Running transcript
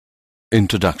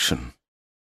Introduction.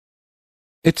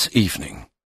 It's evening.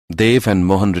 Dev and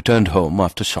Mohan returned home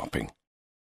after shopping.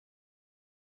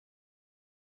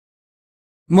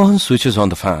 Mohan switches on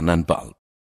the fan and bulb.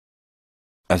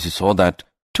 As he saw that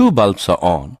two bulbs are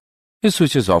on, he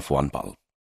switches off one bulb.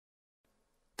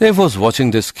 Dev was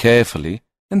watching this carefully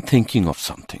and thinking of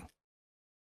something.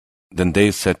 Then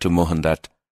Dev said to Mohan that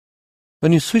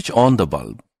when you switch on the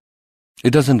bulb,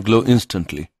 it doesn't glow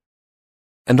instantly.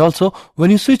 And also, when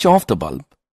you switch off the bulb,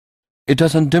 it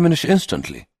doesn't diminish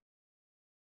instantly.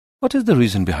 What is the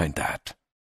reason behind that?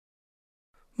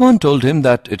 Mohan told him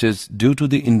that it is due to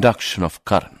the induction of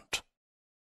current.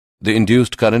 The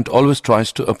induced current always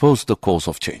tries to oppose the course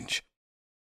of change.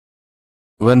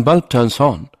 When bulb turns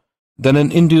on, then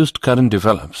an induced current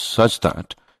develops such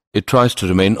that it tries to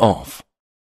remain off.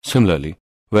 Similarly,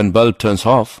 when bulb turns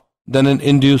off, then an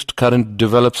induced current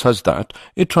develops such that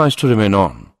it tries to remain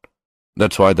on.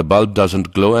 That's why the bulb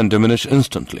doesn't glow and diminish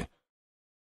instantly.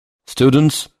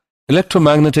 Students,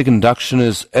 electromagnetic induction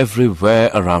is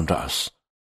everywhere around us.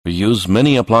 We use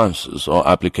many appliances or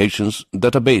applications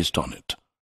that are based on it.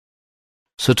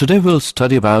 So today we'll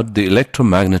study about the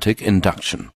electromagnetic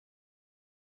induction.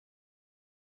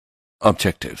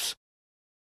 Objectives.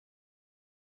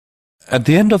 At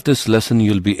the end of this lesson,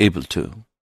 you'll be able to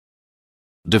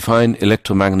define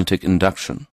electromagnetic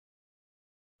induction,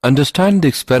 understand the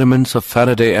experiments of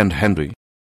Faraday and Henry,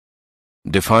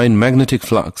 define magnetic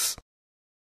flux,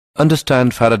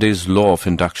 understand Faraday's law of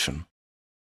induction,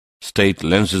 state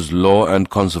Lenz's law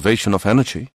and conservation of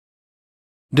energy,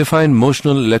 define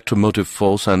motional electromotive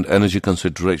force and energy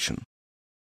consideration,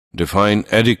 define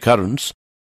eddy currents,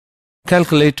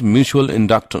 calculate mutual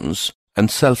inductance and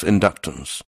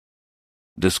self-inductance,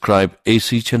 describe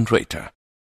AC generator.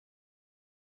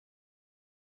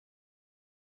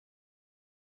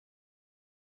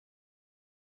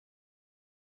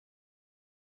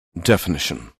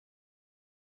 Definition.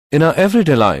 In our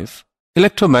everyday life,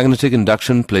 electromagnetic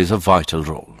induction plays a vital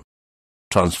role.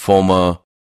 Transformer,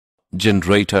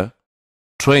 generator,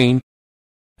 train,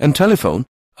 and telephone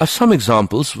are some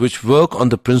examples which work on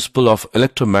the principle of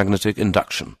electromagnetic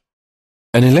induction.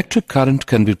 An electric current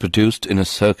can be produced in a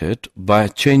circuit by a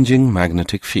changing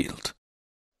magnetic field.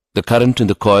 The current in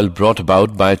the coil brought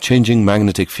about by a changing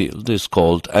magnetic field is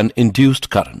called an induced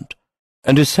current,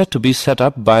 and is said to be set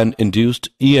up by an induced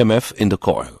EMF in the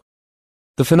coil.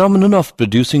 The phenomenon of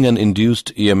producing an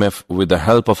induced EMF with the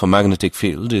help of a magnetic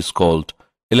field is called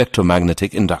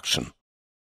electromagnetic induction.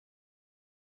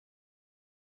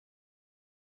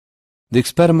 The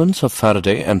experiments of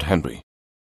Faraday and Henry.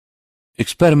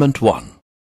 Experiment 1.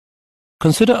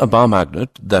 Consider a bar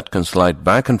magnet that can slide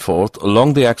back and forth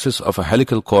along the axis of a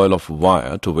helical coil of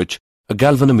wire to which a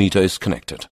galvanometer is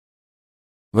connected.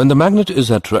 When the magnet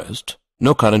is at rest,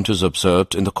 no current is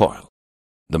observed in the coil.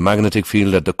 The magnetic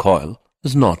field at the coil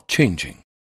is not changing.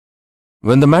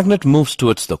 When the magnet moves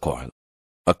towards the coil,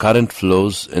 a current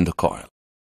flows in the coil.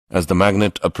 As the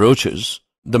magnet approaches,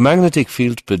 the magnetic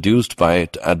field produced by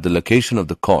it at the location of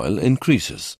the coil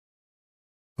increases.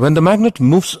 When the magnet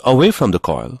moves away from the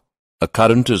coil, a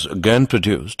current is again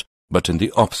produced, but in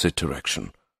the opposite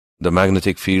direction. The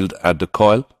magnetic field at the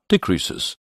coil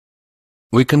decreases.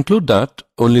 We conclude that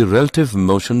only relative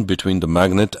motion between the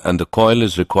magnet and the coil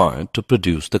is required to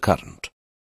produce the current.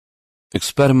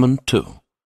 Experiment 2.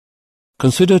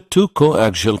 Consider two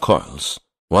coaxial coils,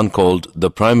 one called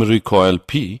the primary coil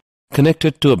P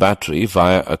connected to a battery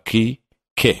via a key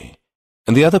K,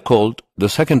 and the other called the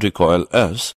secondary coil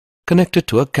S connected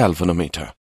to a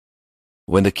galvanometer.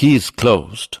 When the key is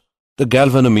closed, the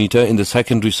galvanometer in the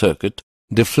secondary circuit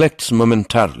deflects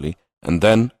momentarily and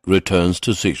then returns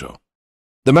to zero.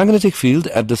 The magnetic field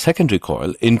at the secondary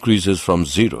coil increases from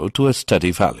 0 to a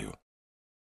steady value.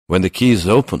 When the key is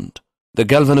opened, the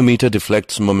galvanometer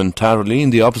deflects momentarily in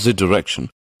the opposite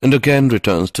direction and again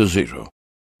returns to 0.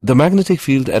 The magnetic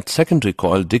field at secondary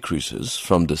coil decreases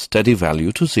from the steady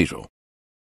value to 0.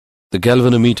 The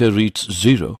galvanometer reaches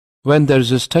 0 when there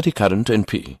is a steady current in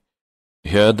P.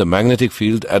 Here the magnetic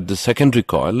field at the secondary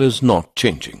coil is not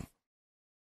changing.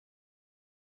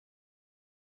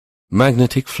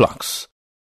 Magnetic flux.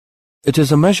 It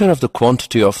is a measure of the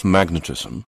quantity of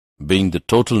magnetism, being the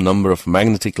total number of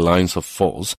magnetic lines of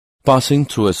force passing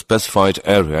through a specified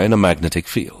area in a magnetic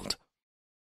field.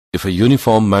 If a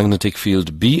uniform magnetic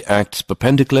field B acts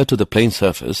perpendicular to the plane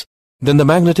surface, then the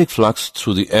magnetic flux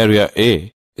through the area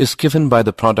A is given by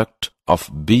the product of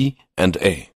B and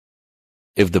A.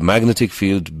 If the magnetic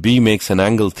field B makes an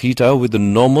angle theta with the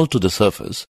normal to the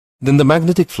surface, then the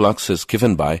magnetic flux is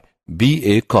given by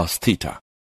BA cos theta.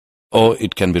 Or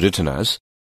it can be written as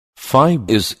phi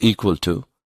is equal to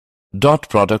dot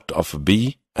product of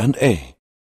B and A.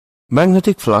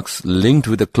 Magnetic flux linked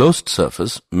with a closed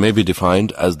surface may be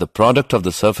defined as the product of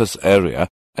the surface area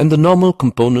and the normal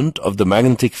component of the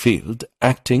magnetic field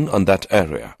acting on that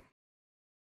area.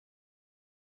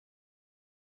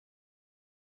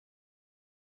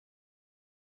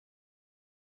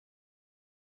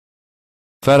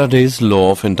 Faraday's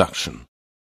law of induction.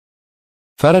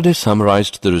 Faraday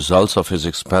summarized the results of his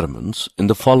experiments in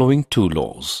the following two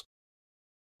laws.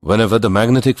 Whenever the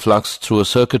magnetic flux through a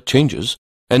circuit changes,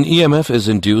 an EMF is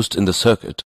induced in the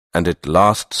circuit, and it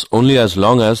lasts only as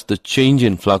long as the change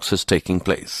in flux is taking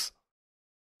place.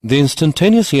 The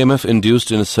instantaneous EMF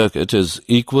induced in a circuit is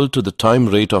equal to the time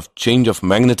rate of change of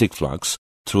magnetic flux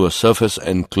through a surface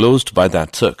enclosed by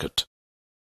that circuit.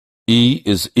 E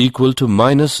is equal to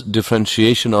minus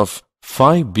differentiation of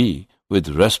phi b with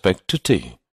respect to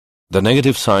t. The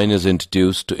negative sign is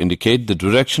introduced to indicate the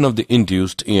direction of the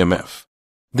induced EMF.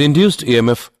 The induced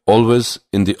EMF always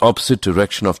in the opposite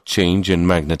direction of change in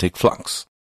magnetic flux.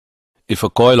 If a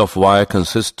coil of wire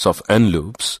consists of n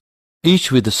loops,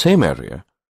 each with the same area,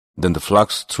 then the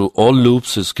flux through all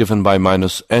loops is given by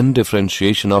minus n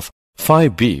differentiation of phi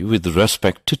b with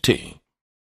respect to t.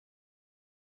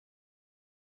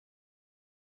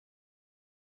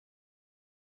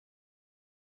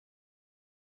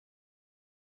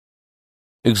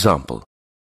 Example.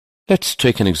 Let's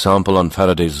take an example on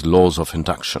Faraday's laws of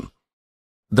induction.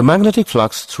 The magnetic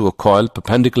flux through a coil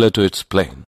perpendicular to its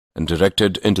plane and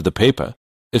directed into the paper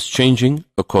is changing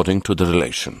according to the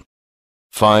relation.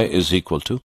 Phi is equal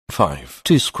to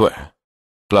 5t square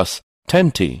plus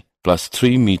 10t plus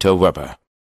 3 meter Weber.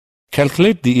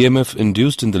 Calculate the EMF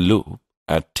induced in the loop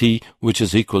at t, which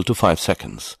is equal to 5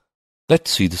 seconds.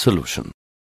 Let's see the solution.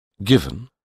 Given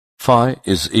phi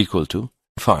is equal to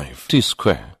 5t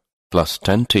square plus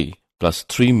 10t plus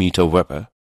 3 meter Weber,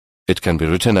 it can be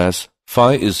written as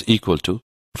phi is equal to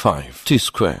 5t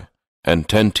square and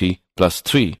 10t plus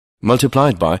 3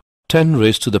 multiplied by 10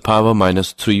 raised to the power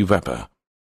minus 3 Weber.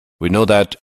 We know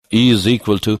that E is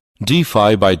equal to d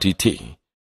phi by dt.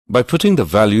 By putting the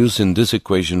values in this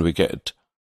equation we get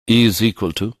E is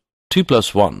equal to t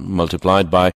plus 1 multiplied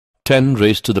by 10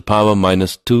 raised to the power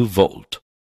minus 2 volt.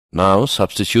 Now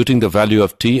substituting the value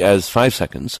of t as 5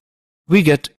 seconds, we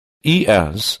get E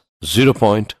as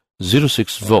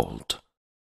 0.06 volt.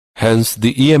 Hence,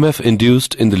 the EMF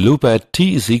induced in the loop at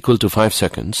t is equal to 5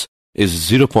 seconds is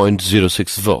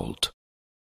 0.06 volt.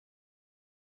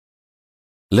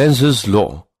 Lenz's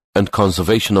law and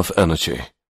conservation of energy.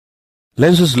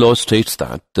 Lenz's law states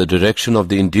that the direction of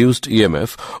the induced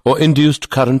EMF or induced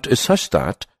current is such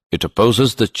that it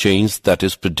opposes the change that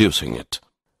is producing it.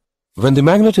 When the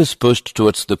magnet is pushed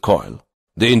towards the coil,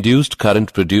 the induced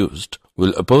current produced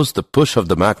will oppose the push of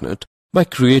the magnet by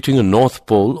creating a north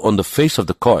pole on the face of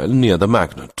the coil near the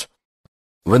magnet.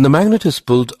 When the magnet is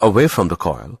pulled away from the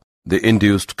coil, the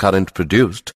induced current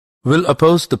produced will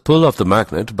oppose the pull of the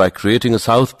magnet by creating a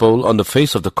south pole on the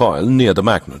face of the coil near the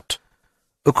magnet.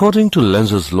 According to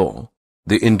Lenz's law,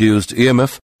 the induced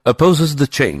EMF opposes the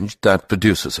change that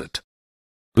produces it.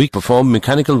 We perform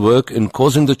mechanical work in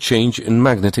causing the change in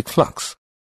magnetic flux.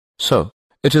 So,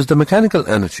 it is the mechanical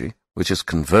energy which is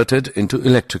converted into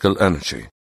electrical energy.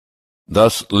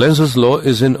 Thus, Lenz's law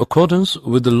is in accordance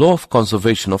with the law of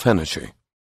conservation of energy.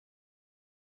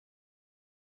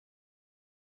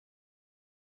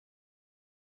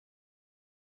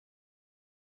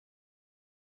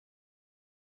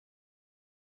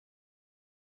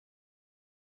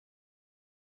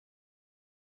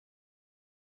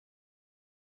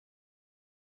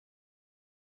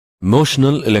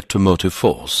 Motional electromotive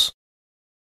force.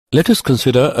 Let us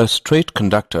consider a straight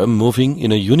conductor moving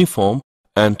in a uniform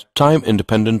and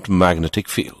time-independent magnetic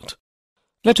field.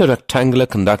 Let a rectangular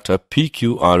conductor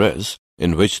PQRS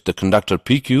in which the conductor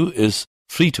PQ is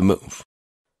free to move.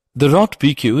 The rod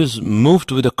PQ is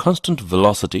moved with a constant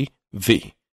velocity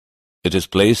v. It is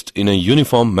placed in a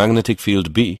uniform magnetic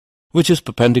field B which is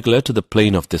perpendicular to the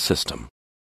plane of this system.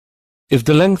 If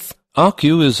the length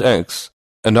RQ is x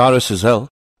and RS is L,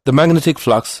 the magnetic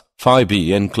flux phi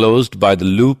b enclosed by the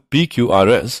loop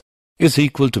PQRS is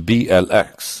equal to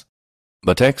BLX,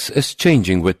 but x is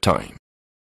changing with time.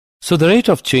 So the rate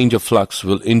of change of flux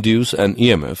will induce an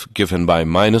EMF given by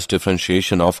minus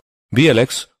differentiation of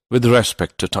BLX with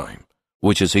respect to time,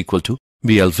 which is equal to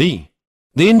BLV.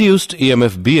 The induced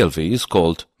EMF BLV is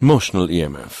called motional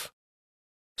EMF.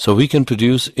 So we can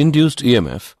produce induced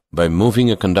EMF by moving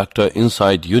a conductor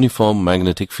inside uniform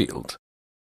magnetic field.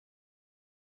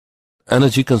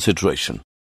 Energy consideration.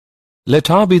 Let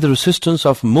R be the resistance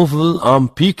of movable arm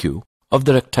PQ of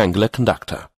the rectangular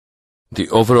conductor. The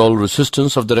overall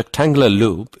resistance of the rectangular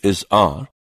loop is R,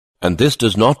 and this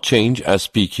does not change as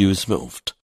PQ is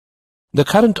moved. The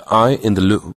current I in the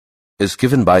loop is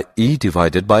given by E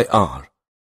divided by R,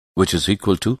 which is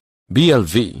equal to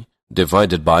BLV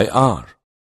divided by R.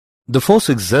 The force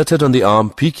exerted on the arm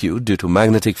PQ due to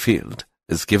magnetic field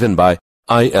is given by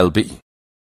ILB,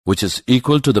 which is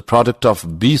equal to the product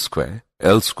of B square,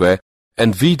 L square,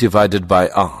 and V divided by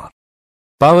R.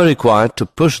 Power required to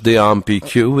push the arm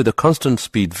PQ with a constant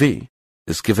speed V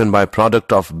is given by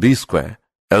product of B square,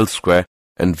 L square,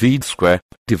 and V square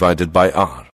divided by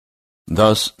R.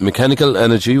 Thus, mechanical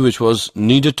energy which was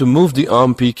needed to move the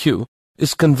arm PQ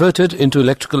is converted into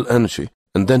electrical energy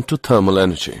and then to thermal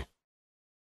energy.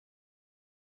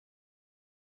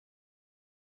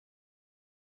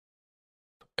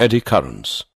 Eddy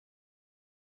currents.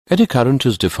 Eddy current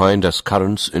is defined as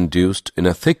currents induced in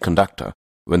a thick conductor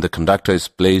when the conductor is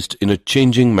placed in a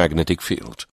changing magnetic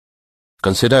field.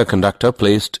 Consider a conductor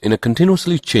placed in a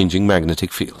continuously changing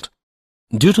magnetic field.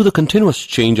 Due to the continuous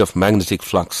change of magnetic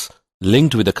flux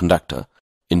linked with the conductor,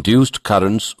 induced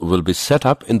currents will be set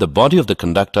up in the body of the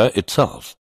conductor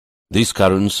itself. These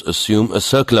currents assume a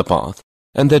circular path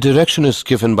and their direction is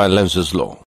given by Lenz's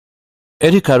law.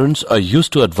 Eddy currents are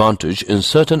used to advantage in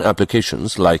certain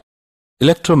applications like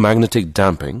electromagnetic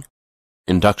damping,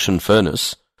 induction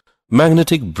furnace,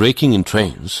 magnetic braking in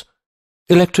trains,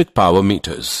 electric power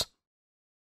meters.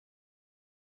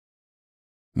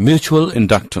 Mutual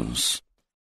inductance.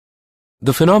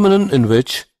 The phenomenon in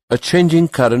which a changing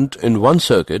current in one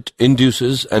circuit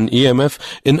induces an EMF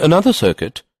in another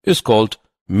circuit is called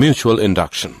mutual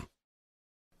induction.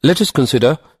 Let us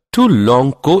consider two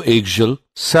long coaxial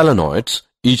solenoids,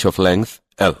 each of length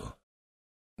L.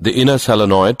 The inner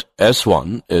solenoid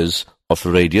S1 is of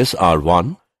radius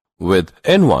R1 with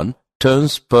N1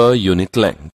 turns per unit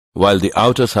length, while the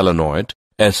outer solenoid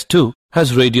S2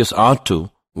 has radius R2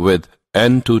 with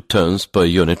N2 turns per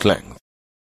unit length.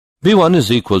 B1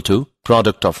 is equal to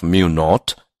product of mu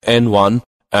naught, N1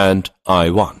 and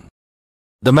I1.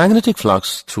 The magnetic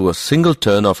flux through a single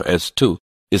turn of S2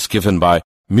 is given by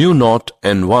mu naught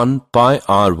N1 pi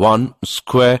R1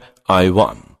 square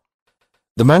I1.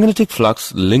 The magnetic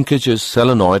flux linkage is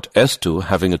solenoid S2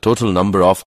 having a total number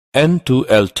of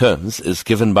N2L turns is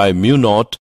given by mu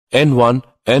naught N1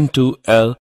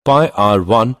 N2L pi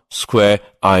R1 square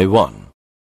I1.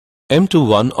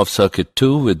 M21 of circuit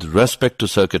 2 with respect to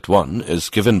circuit 1 is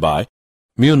given by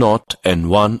mu naught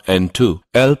N1 N2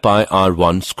 L pi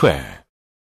R1 square.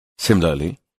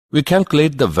 Similarly, we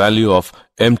calculate the value of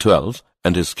M12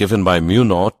 and is given by mu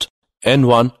naught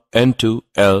N1 N2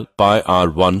 L pi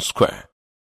R1 square.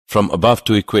 From above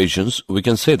two equations, we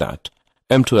can say that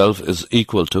M12 is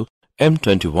equal to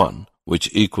M21, which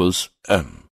equals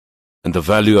M. And the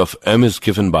value of M is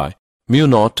given by mu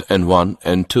naught N1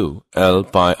 N2 L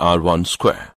pi R1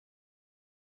 square.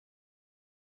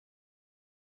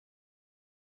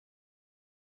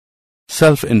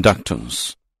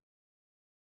 Self-inductance.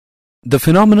 The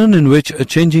phenomenon in which a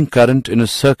changing current in a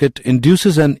circuit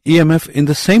induces an EMF in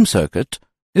the same circuit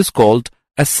is called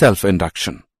as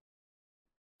self-induction.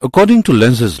 According to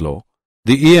Lenz's law,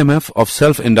 the EMF of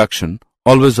self-induction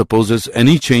always opposes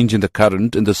any change in the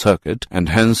current in the circuit and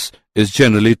hence is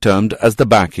generally termed as the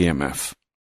back EMF.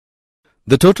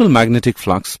 The total magnetic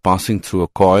flux passing through a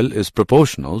coil is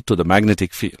proportional to the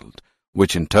magnetic field,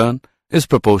 which in turn is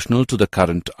proportional to the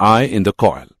current I in the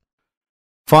coil.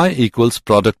 Phi equals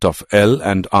product of L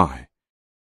and I.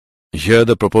 Here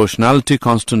the proportionality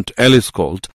constant L is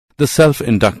called the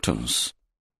self-inductance.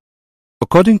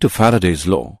 According to Faraday's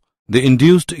law, the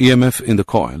induced EMF in the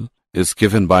coil is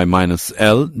given by minus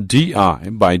L di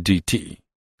by dt.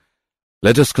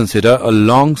 Let us consider a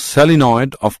long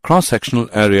solenoid of cross-sectional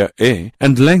area A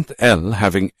and length L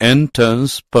having N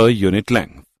turns per unit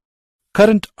length.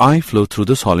 Current I flow through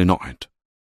the solenoid.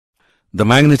 The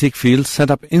magnetic field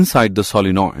set up inside the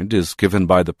solenoid is given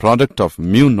by the product of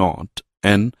mu naught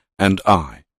N and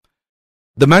I.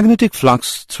 The magnetic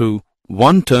flux through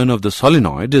one turn of the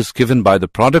solenoid is given by the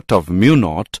product of mu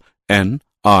naught N,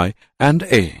 I and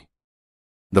A.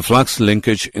 The flux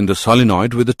linkage in the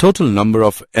solenoid with the total number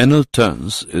of NL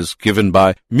turns is given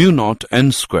by mu naught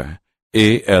N square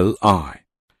ALI.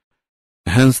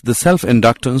 Hence the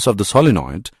self-inductance of the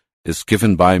solenoid is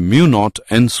given by mu naught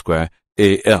N square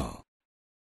AL.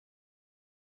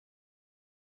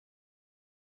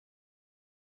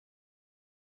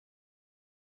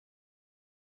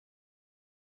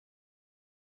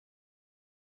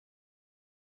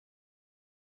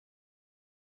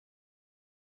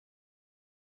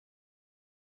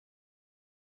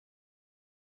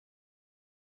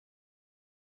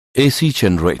 AC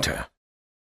generator.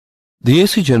 The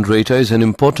AC generator is an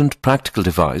important practical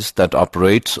device that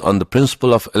operates on the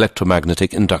principle of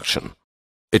electromagnetic induction.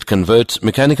 It converts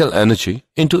mechanical energy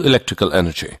into electrical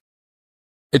energy.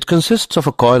 It consists of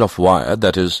a coil of wire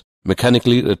that is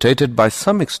mechanically rotated by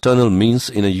some external means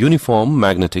in a uniform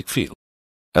magnetic field.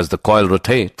 As the coil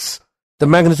rotates, the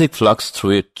magnetic flux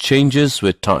through it changes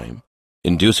with time,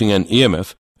 inducing an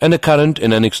EMF and a current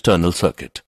in an external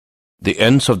circuit. The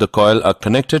ends of the coil are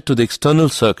connected to the external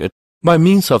circuit by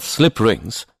means of slip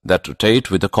rings that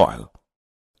rotate with the coil.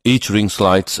 Each ring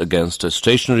slides against a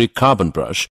stationary carbon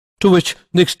brush to which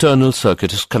the external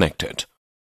circuit is connected.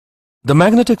 The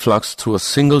magnetic flux through a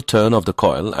single turn of the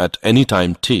coil at any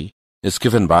time t is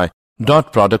given by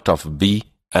dot product of B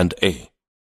and A,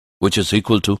 which is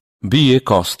equal to BA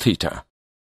cos theta.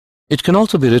 It can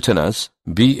also be written as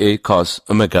BA cos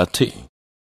omega t.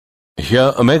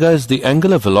 Here omega is the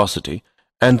angular velocity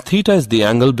and theta is the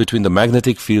angle between the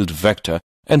magnetic field vector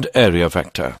and area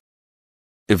vector.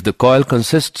 If the coil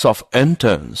consists of n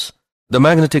turns, the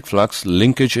magnetic flux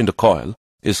linkage in the coil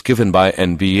is given by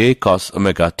NBA cos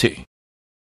omega t.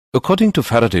 According to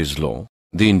Faraday's law,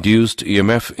 the induced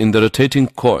EMF in the rotating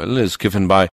coil is given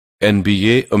by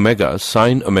NBA omega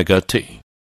sin omega t,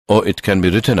 or it can be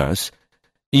written as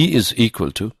E is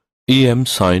equal to EM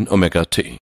sin omega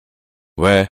t,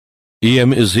 where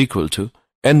EM is equal to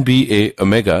NBA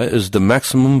omega is the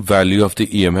maximum value of the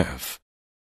EMF.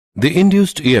 The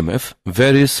induced EMF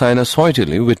varies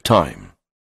sinusoidally with time.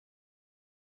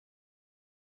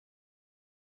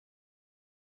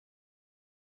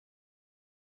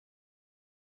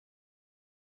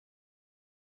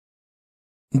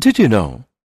 Did you know?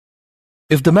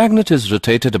 If the magnet is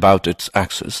rotated about its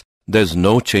axis, there is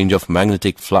no change of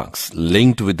magnetic flux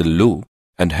linked with the loop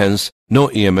and hence no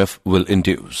EMF will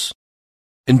induce.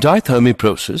 In dithermy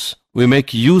process, we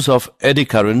make use of eddy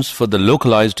currents for the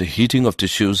localized heating of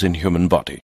tissues in human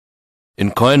body. In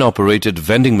coin-operated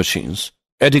vending machines,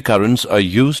 eddy currents are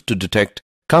used to detect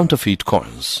counterfeit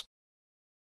coins.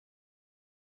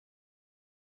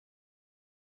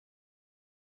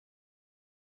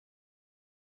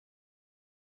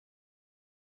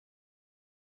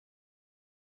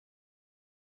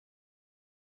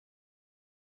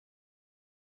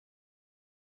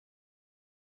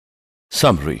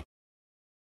 Summary.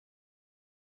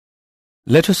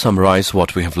 Let us summarize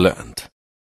what we have learned.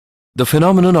 The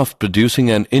phenomenon of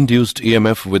producing an induced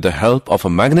EMF with the help of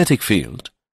a magnetic field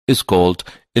is called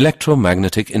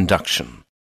electromagnetic induction.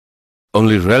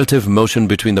 Only relative motion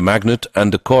between the magnet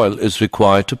and the coil is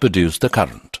required to produce the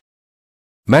current.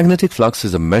 Magnetic flux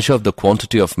is a measure of the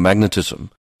quantity of magnetism,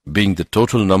 being the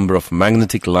total number of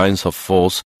magnetic lines of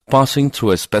force passing through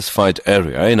a specified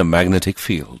area in a magnetic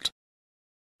field.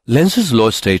 Lenz's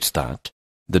law states that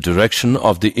the direction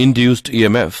of the induced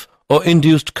EMF or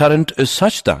induced current is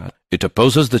such that it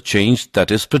opposes the change that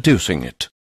is producing it.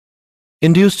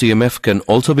 Induced EMF can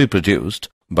also be produced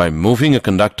by moving a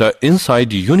conductor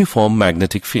inside a uniform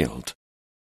magnetic field.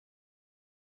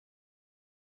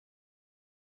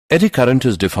 Eddy current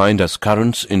is defined as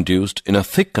currents induced in a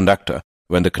thick conductor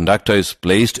when the conductor is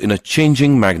placed in a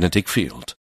changing magnetic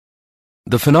field.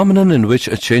 The phenomenon in which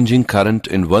a changing current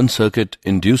in one circuit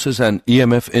induces an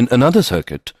EMF in another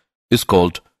circuit is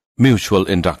called mutual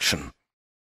induction.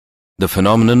 The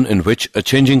phenomenon in which a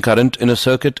changing current in a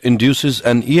circuit induces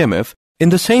an EMF in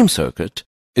the same circuit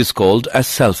is called as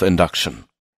self-induction.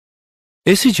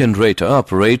 AC generator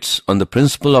operates on the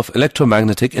principle of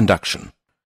electromagnetic induction.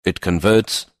 It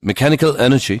converts mechanical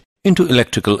energy into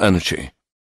electrical energy.